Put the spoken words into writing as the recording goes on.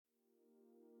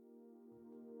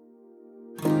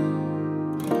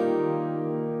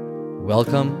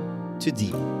Welcome to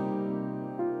Deep,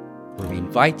 where we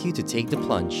invite you to take the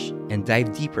plunge and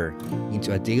dive deeper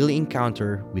into a daily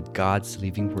encounter with God's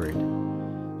living Word.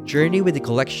 Journey with a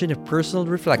collection of personal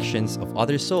reflections of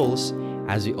other souls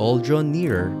as we all draw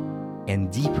nearer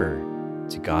and deeper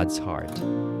to God's heart.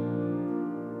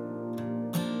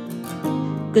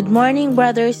 Good morning,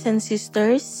 brothers and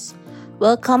sisters.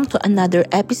 Welcome to another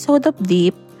episode of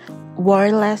Deep,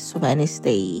 Warless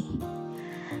Wednesday.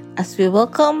 As we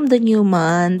welcome the new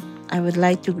month, I would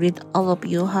like to greet all of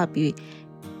you happy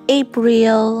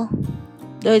April.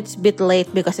 Though it's a bit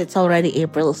late because it's already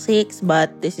April 6,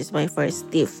 but this is my first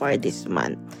tip for this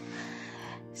month.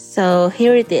 So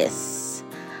here it is.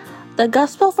 The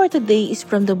gospel for today is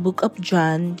from the book of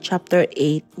John, chapter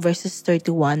 8, verses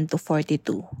 31 to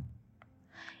 42.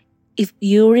 If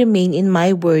you remain in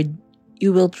my word,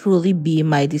 you will truly be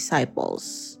my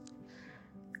disciples.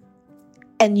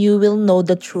 And you will know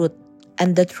the truth,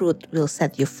 and the truth will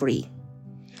set you free.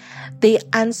 They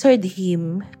answered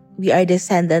him, "We are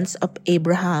descendants of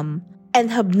Abraham and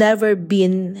have never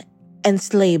been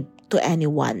enslaved to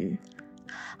anyone.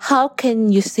 How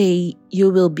can you say you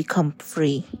will become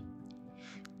free?"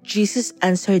 Jesus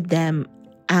answered them,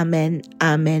 "Amen,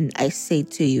 amen, I say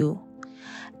to you.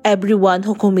 Everyone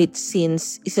who commits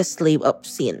sins is a slave of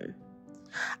sin.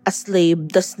 A slave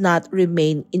does not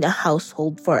remain in a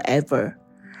household forever,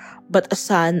 but a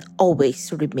son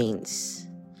always remains.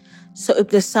 So if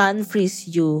the Son frees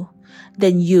you,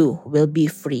 then you will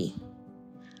be free.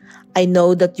 I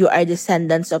know that you are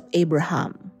descendants of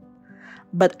Abraham,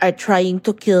 but are trying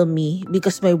to kill me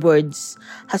because my words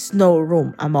has no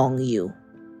room among you.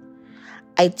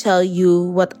 I tell you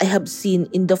what I have seen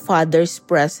in the Father's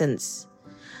presence.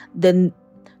 Then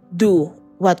do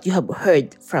what you have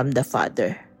heard from the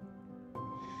Father."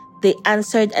 They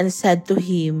answered and said to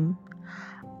him,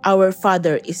 "Our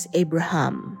father is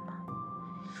Abraham."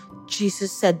 Jesus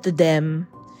said to them,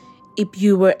 "If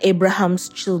you were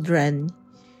Abraham's children,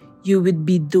 you would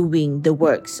be doing the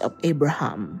works of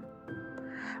Abraham.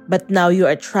 But now you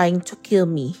are trying to kill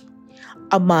me,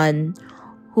 a man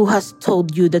who has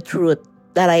told you the truth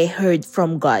that I heard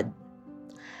from God.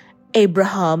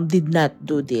 Abraham did not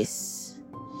do this.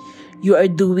 You are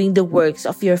doing the works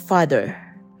of your father."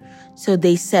 So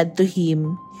they said to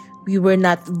him, "We were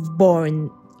not born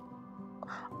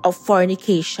of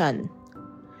fornication.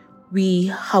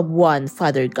 We have one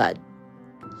Father, God."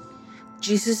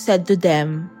 Jesus said to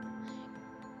them,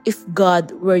 "If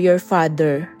God were your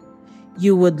Father,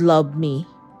 you would love me,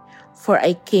 for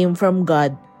I came from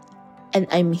God and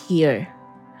I'm here.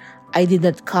 I did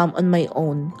not come on my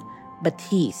own, but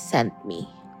He sent me."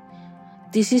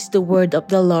 This is the word of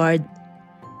the Lord.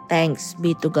 Thanks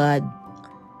be to God.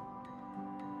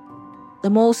 The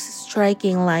most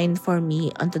striking line for me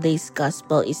on today's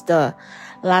gospel is the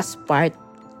last part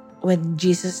when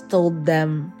Jesus told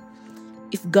them,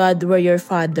 "If God were your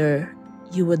Father,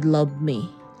 you would love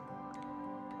me."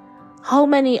 How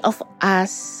many of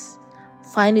us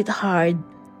find it hard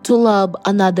to love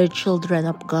another children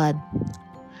of God?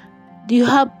 Do you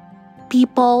have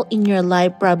people in your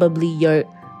life, probably your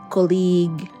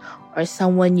colleague or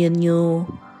someone you knew,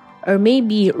 or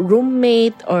maybe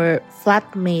roommate or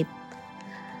flatmate,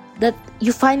 that you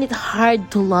find it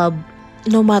hard to love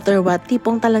no matter what?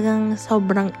 Tipong talagang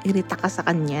sobrang irita ka sa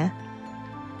kanya.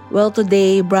 Well,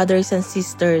 today, brothers and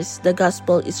sisters, the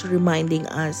gospel is reminding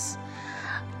us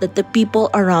that the people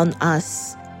around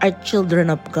us are children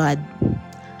of God.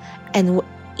 And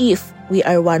if we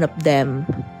are one of them,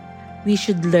 we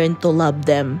should learn to love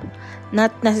them.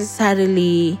 Not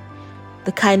necessarily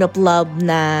the kind of love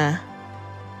na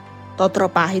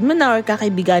totropahin mo na or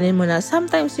kakaibiganin mo na.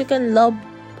 Sometimes you can love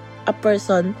a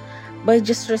person by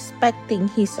just respecting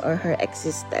his or her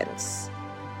existence.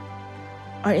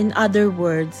 Or in other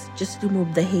words, just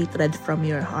remove the hatred from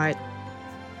your heart.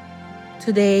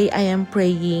 Today, I am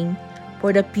praying for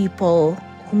the people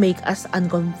who make us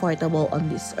uncomfortable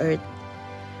on this earth.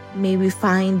 May we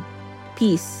find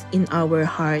peace in our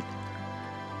heart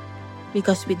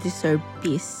because we deserve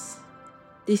peace.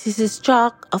 This is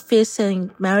Chuck of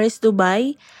St. Mary's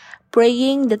Dubai,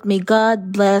 praying that may God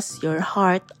bless your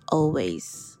heart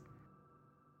always.